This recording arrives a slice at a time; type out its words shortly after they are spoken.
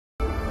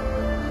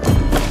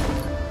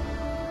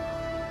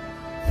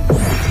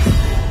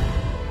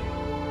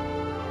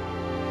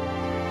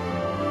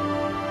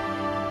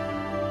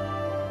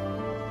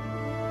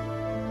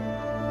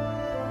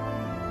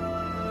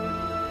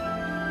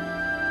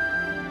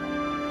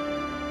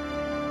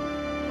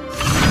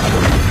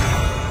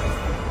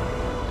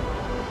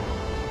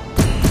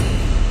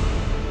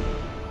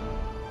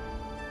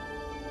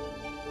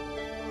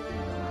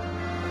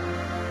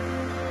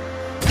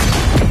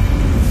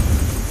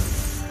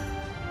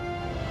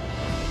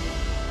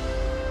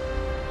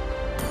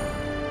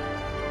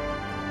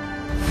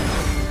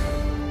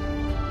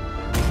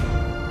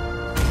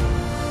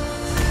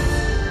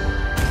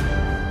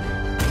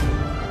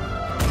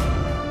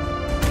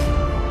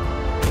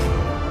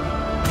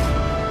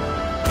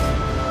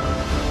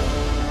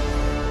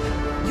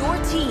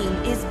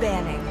is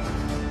banning.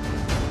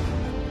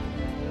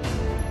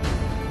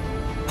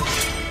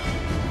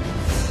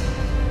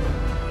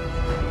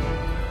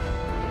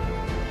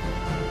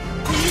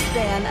 Please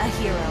ban a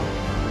hero.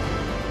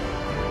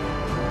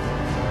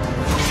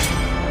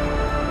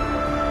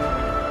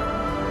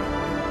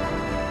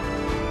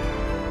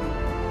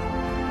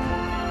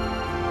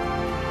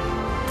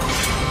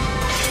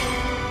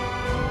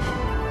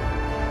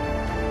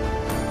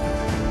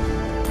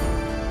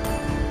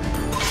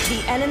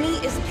 The enemy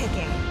is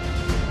picking.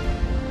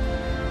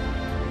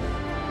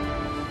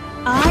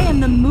 I am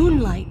the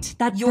moonlight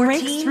that Your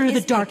breaks team through the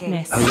is picking.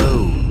 darkness.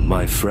 Hello,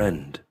 my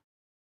friend.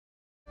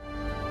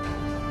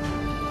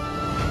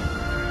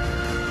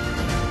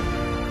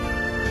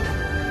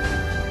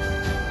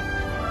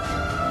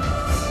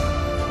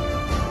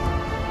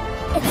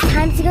 It's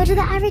time to go to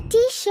the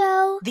R&D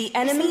show. The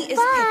enemy is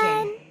Fun.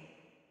 picking.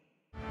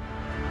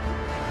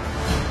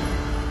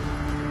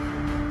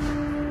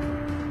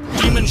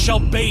 Demons shall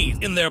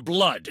bathe in their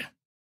blood.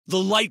 The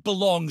light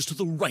belongs to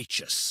the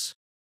righteous.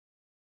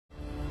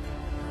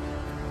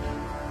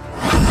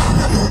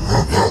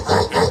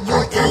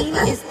 Your team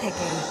is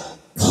picking.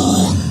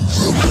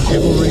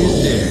 Chivalry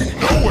is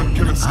dead. No one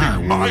can escape I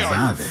will my iron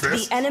revive it. The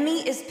fist.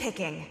 enemy is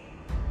picking.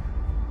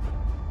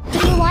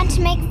 Do you want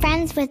to make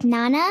friends with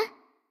Nana?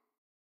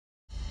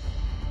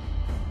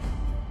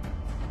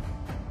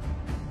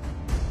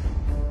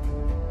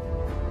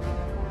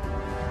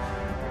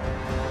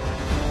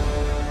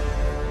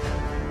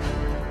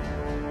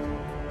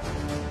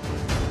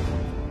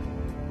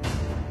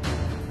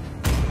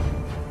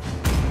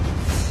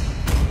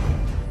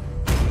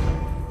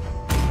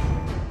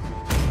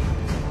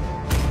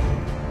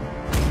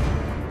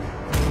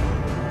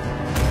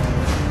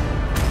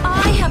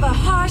 I have a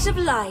heart of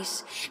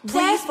light.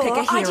 Please pick Therefore,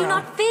 a I do hero.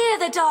 not fear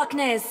the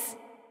darkness.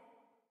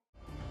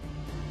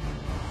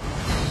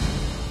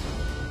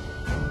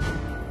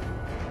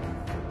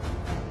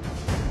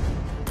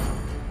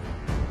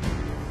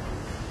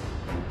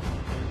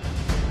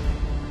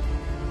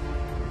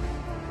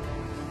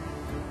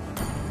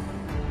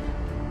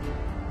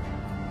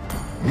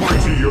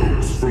 Mighty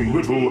oaks from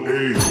little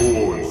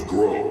acorns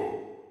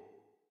grow.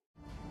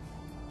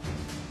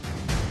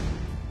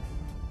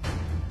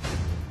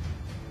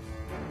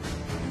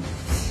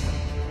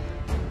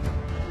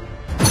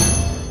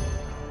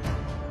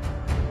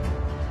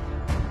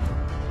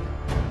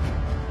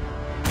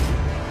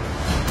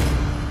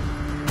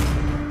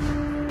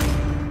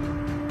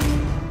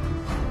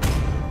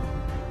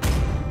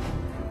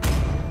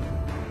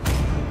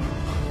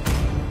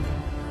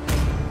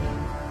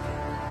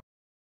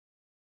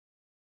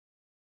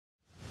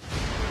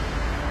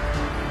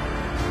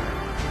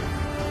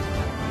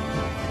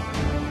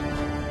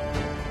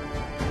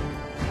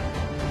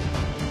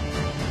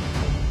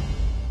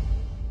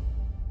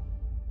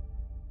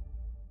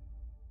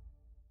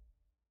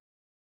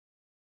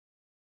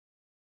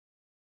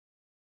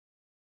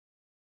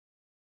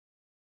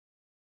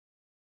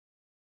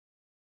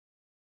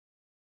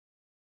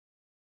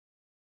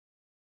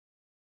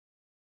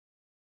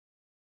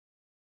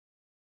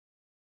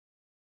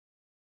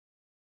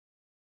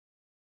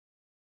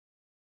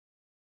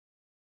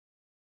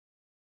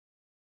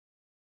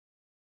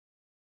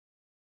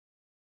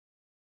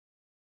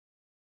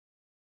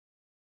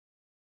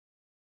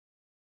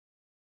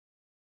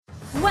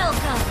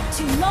 Welcome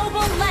to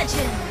Mobile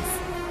Legends!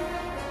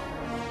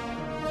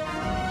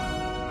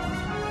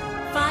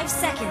 5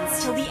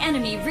 seconds till the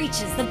enemy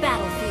reaches the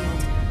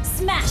battlefield.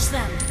 Smash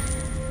them!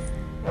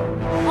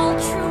 All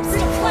troops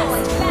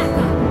deployed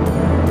backup!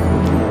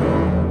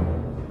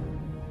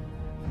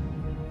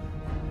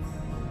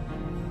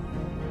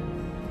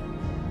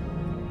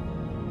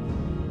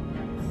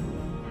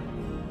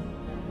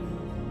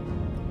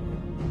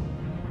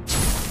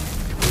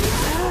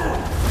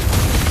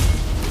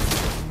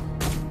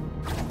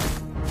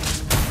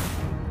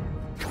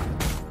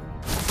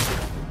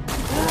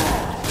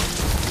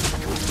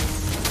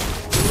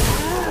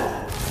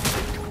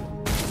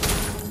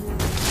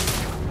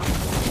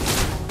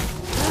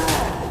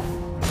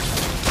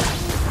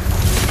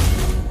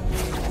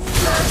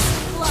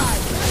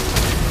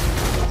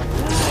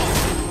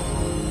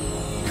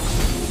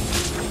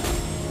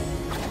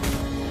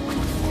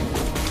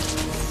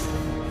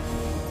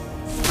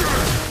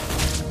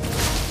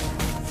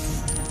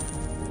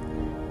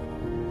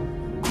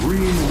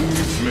 Green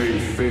leaves may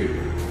fade,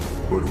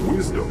 but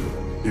wisdom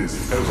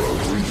is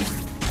evergreen.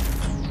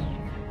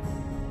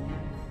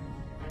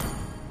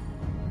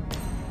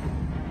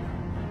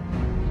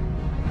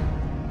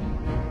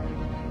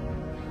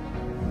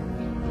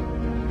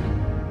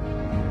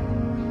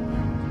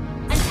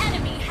 An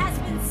enemy has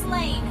been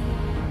slain!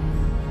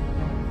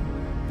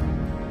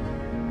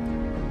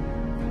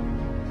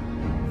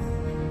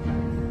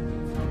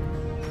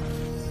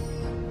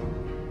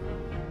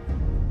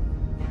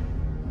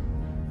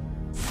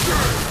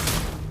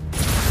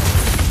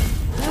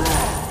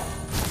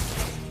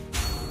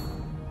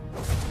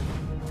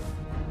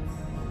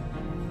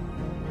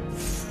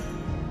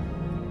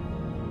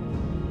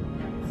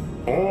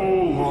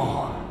 All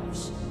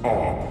lives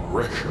are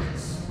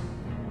precious.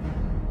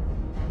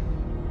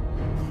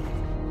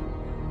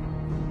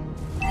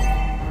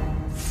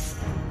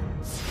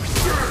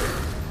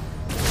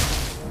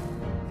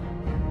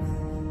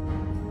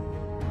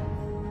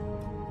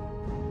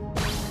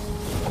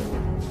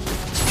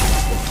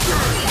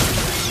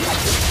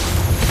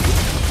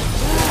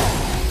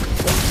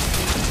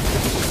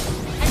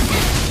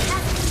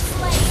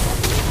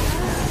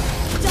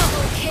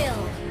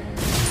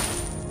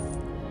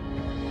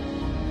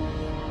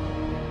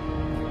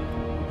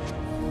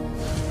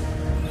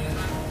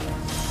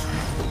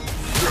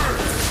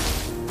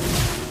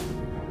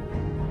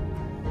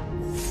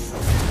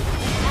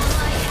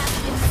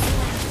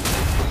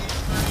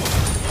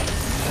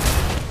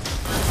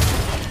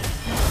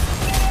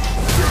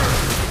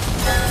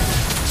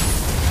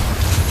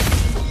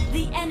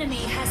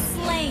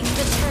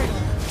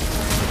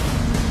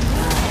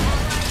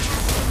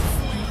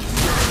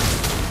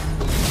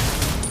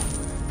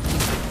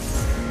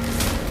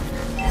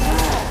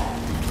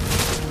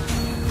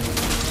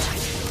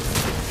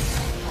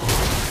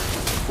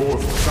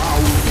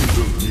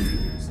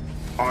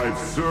 I've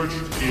searched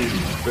in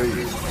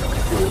vain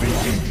for the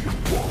Ancient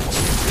One.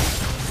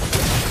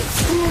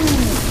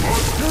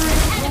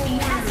 Enemy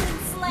has been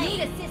slain.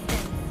 Need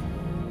assistance.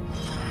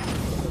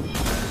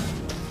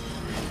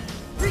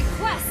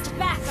 Request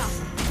backup.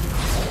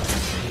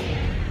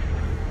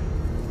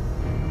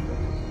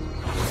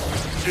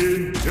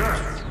 In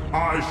death,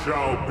 I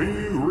shall be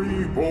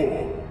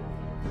reborn.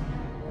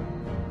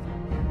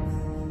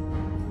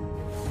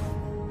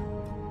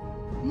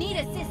 Need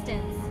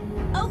assistance.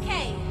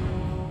 Okay.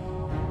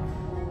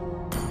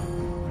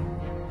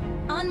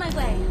 On my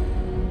way.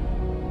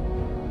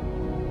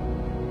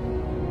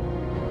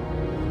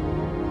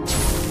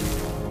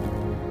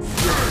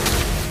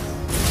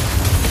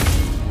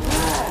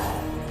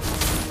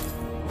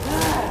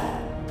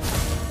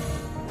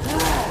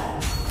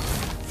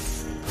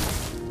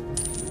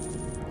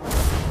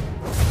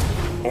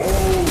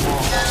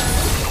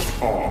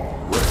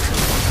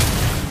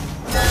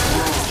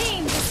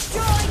 Team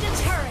destroyed a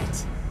turret.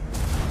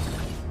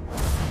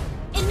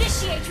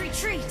 Initiate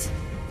retreat.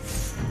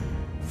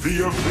 The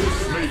abyss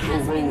may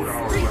corrode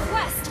our land,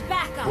 Request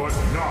backup. but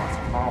not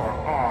our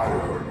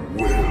iron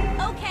will.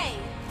 Okay.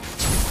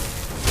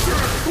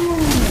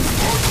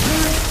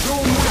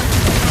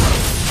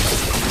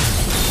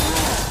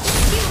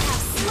 You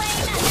have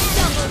slain a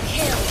double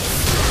kill.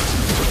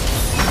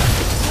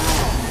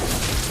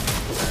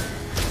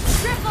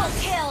 Triple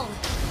kill.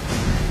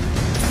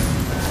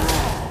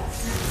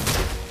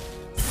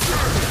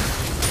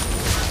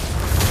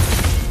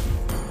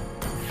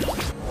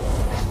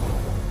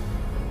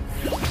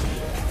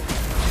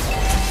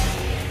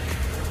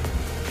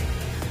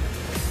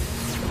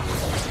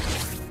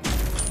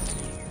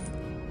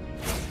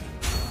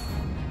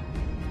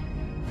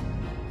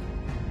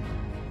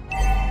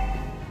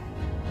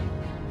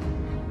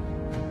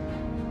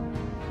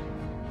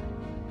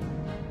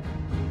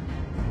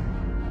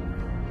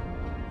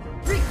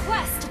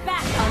 Request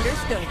backup.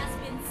 Understood. Has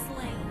been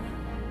slain.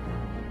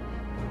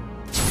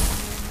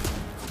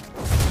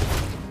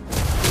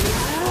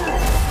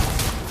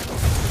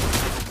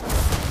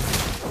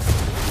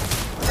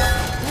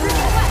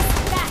 Request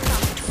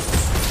backup.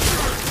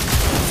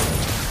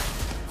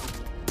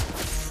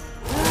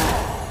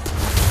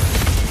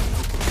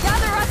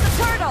 Gather up the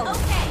turtle!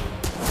 Okay.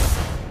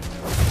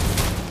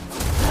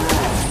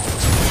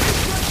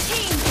 Your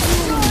team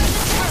destroyed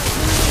the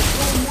turret.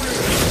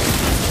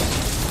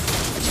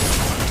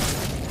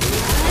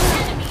 An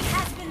enemy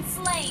has been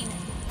slain.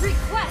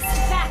 Request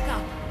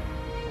backup.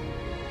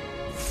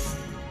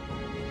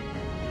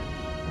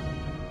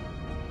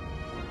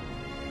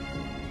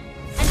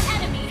 An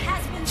enemy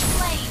has been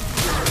slain.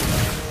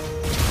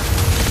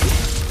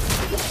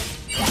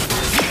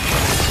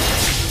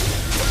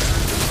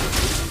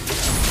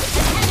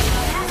 An enemy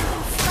has been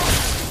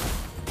slain.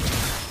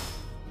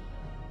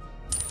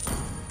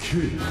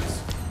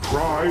 Kids,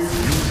 pride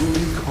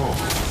usually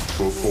comes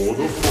before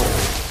the fall.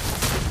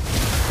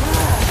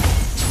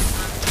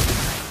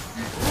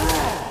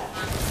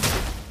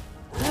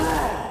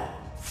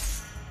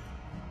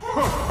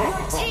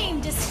 Your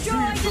team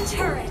destroyed the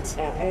turret.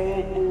 Are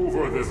all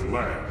over this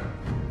land.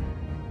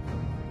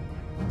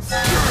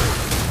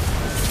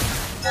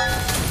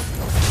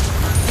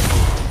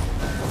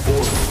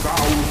 For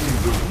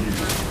thousands of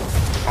years,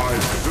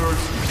 I've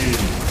searched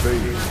in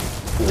vain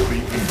for the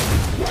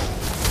Ancient One.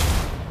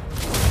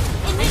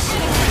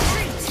 Initiate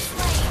retreat.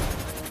 Slain.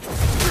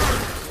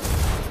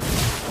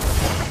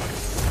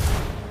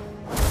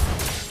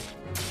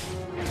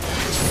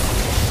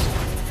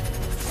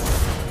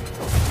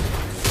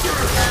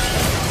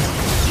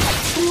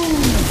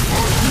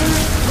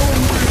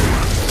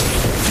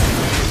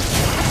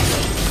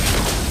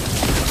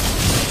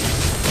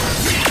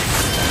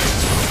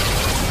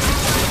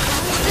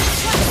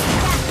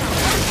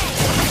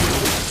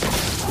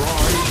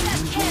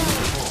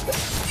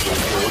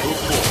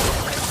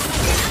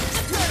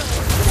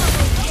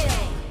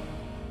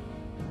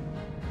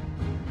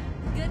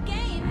 Good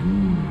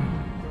game.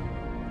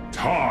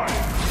 Time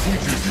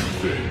teaches you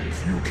things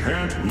you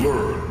can't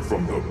learn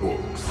from the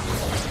books.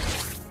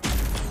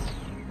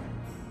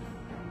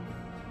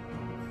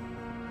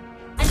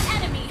 An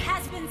enemy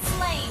has been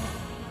slain.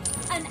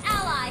 An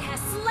ally has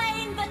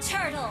slain the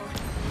turtle.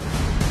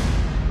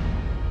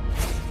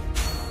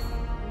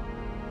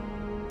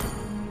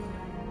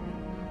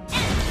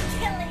 Enemy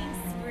killing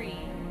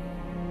spree.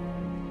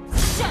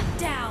 Shut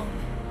down.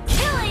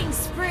 Killing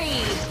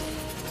spree.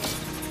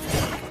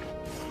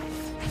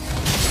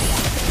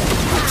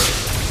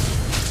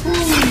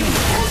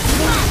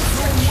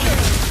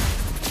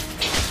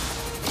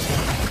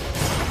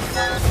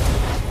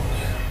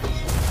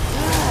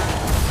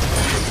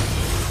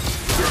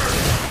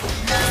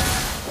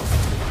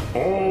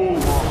 All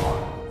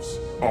lives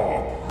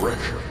are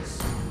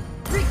precious.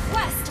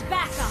 Request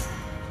backup.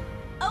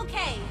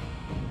 Okay.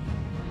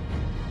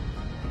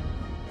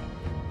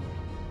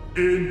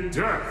 In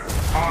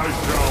death, I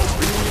shall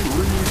be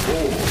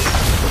reborn.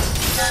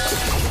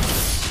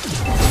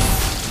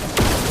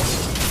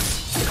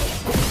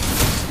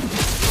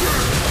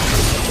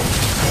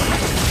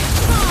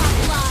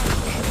 Godlike.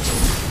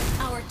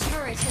 Our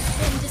turret has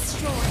been destroyed.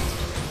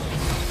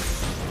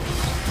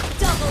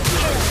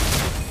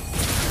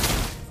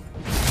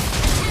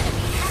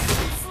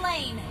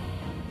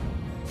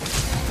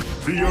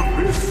 The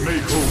abyss may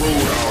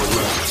corrode our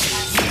land,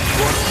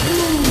 but you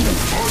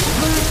are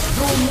meant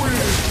to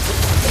win!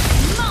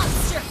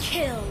 Monster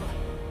kill!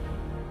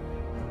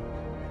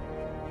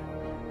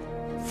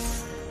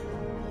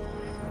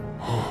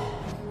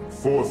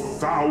 For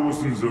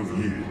thousands of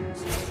years,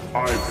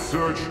 I've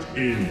searched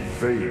in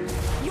vain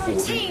Your for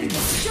the team ancient.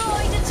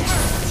 destroyed a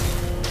turret!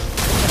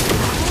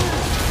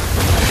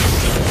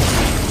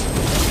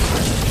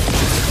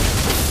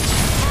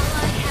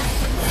 Ally has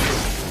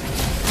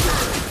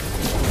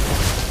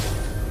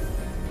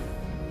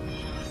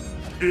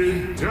been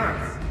In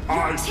death, I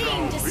Your shall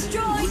team be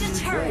destroyed a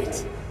turret!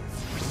 reborn.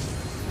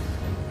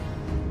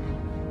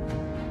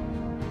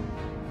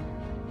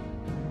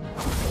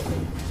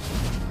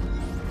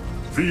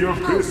 The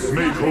abyss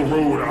may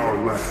corrode our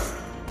land,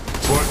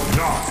 but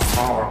not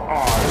our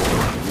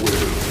iron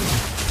will.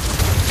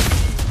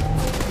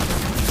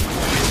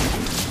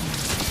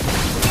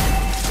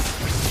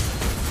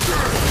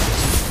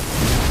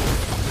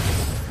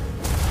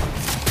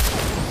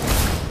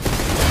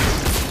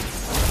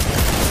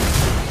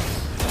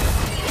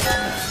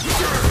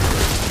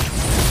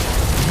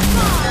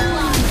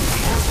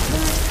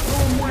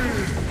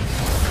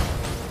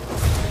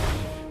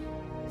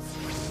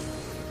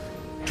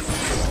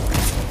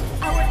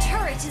 Our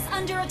turret is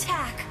under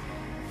attack!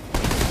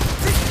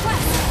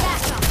 Request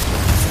backup!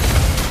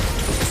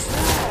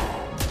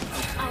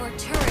 Our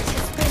turret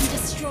has been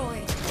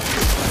destroyed!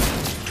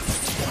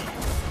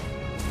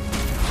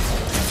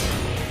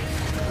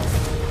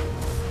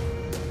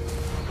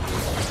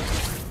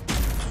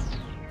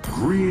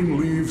 Green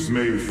leaves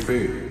may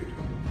fade,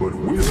 but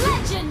wisdom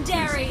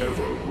Legendary! is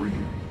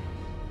evergreen.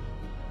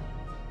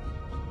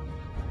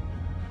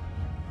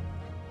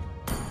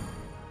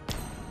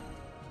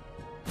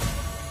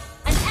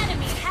 An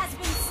enemy has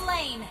been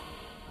slain!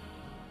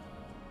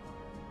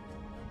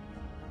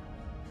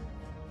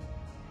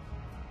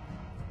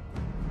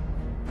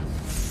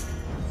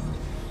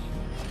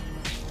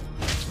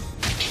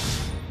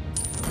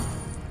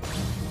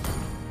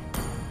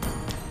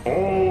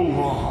 All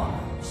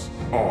lives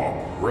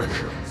are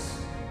precious.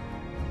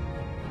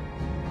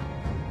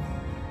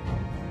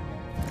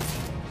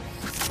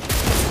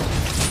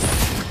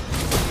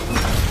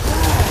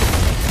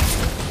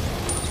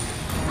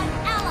 An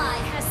ally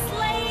has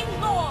slain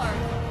Lord!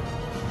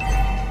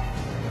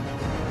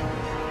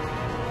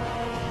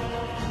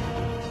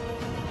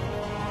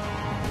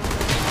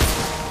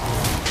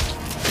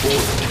 For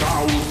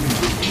thousands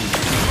of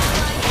years,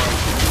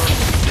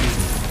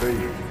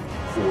 vain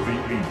for the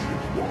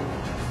ancient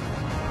ones.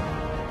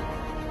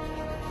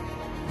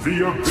 The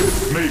abyss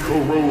may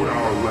corrode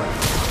our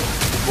land,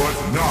 but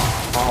not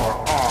our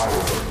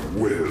iron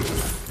will.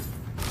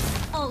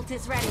 Ult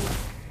is ready.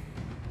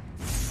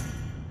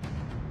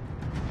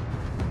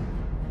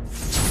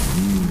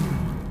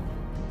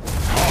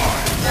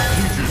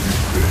 Teaches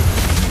you this.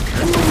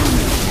 You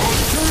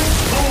must take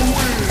the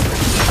win!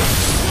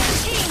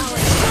 Team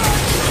destroyed!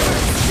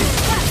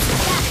 Request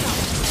backup!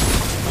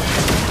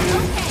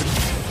 Okay.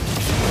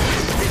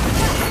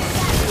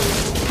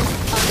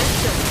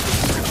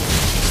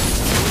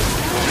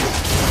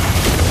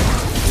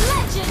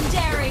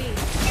 Legendary!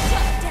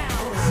 Shut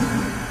down!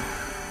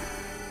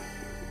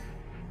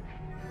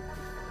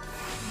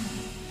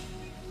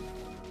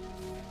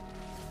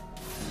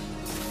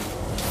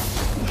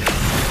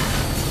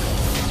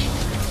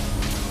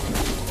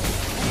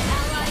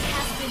 Ally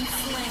has been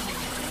slain.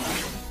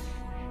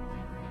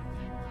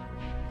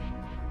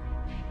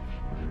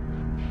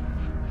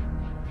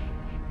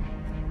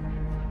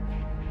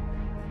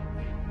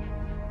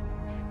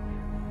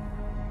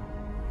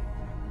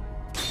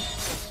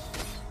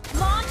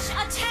 Launch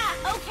attack!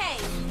 Okay!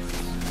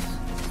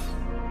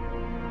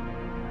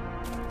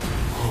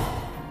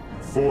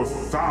 For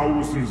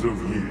thousands of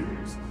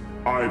years,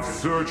 I've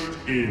searched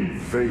in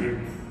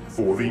vain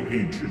for the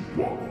ancient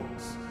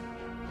ones.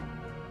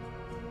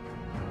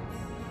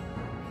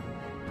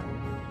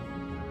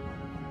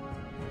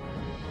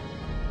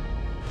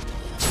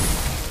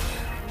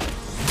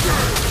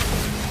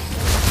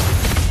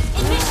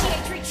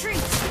 Initiate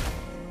retreat!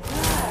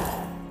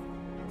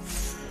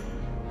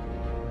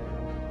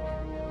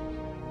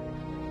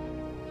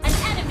 An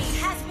enemy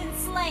has been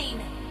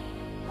slain!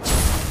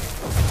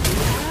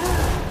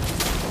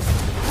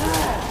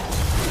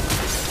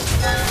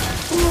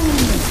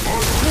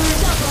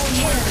 Double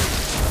kill!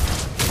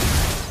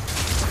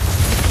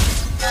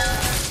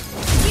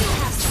 You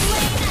have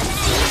slain an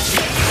enemy!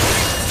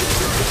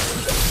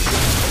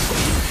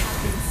 You have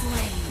been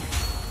slain!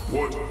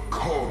 What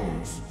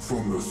comes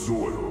from the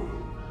soil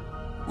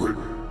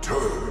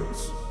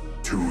returns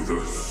to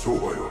the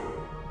soil.